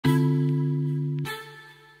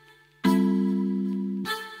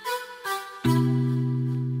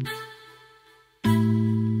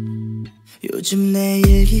요즘 내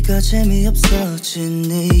얘기가 재미없어진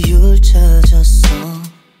이유를 찾았어.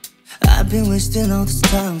 I've been wasting all this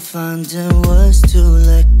time finding words to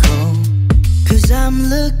let go. Cause I'm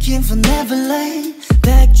looking for Neverland,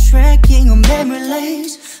 backtracking on memory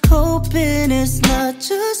lanes, hoping it's not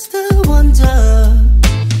just a wonder.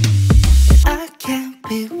 I can't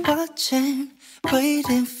be watching,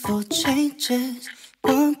 waiting for changes,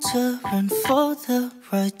 wondering for the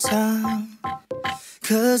right time.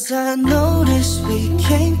 Cause I noticed we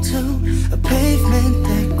came to a pavement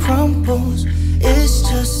that crumbles. It's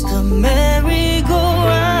just a merry-go-round.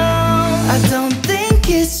 I don't think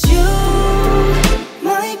it's you,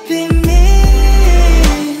 might be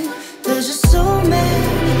me. There's just so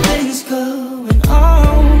many things going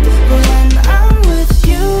on, but when I'm with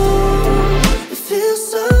you, it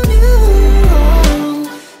feels so new.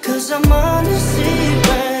 Cause I'm on a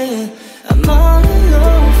secret, I'm all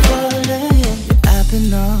alone falling. I've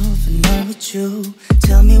been off and on with you.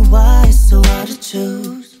 Tell me why it's so hard to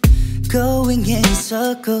choose. Going in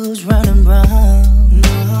circles, running round.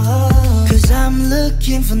 Cause I'm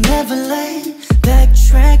looking for Neverland,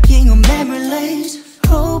 backtracking on memory lanes,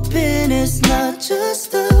 hoping it's not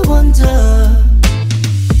just a wonder.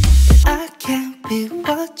 I can't be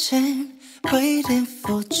watching, waiting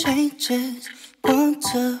for changes,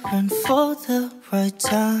 wondering for the right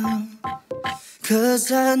time.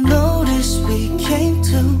 Cause I noticed we came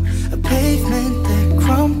to a pavement that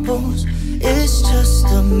crumbles. It's just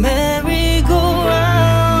a merry-go-round.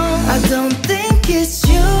 I don't think it's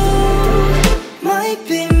you, might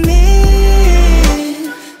be me.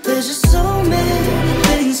 There's just so many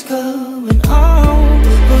things going on,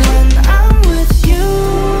 but when I'm with you,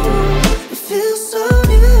 it feels so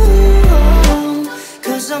new.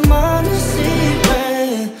 Cause I'm honest.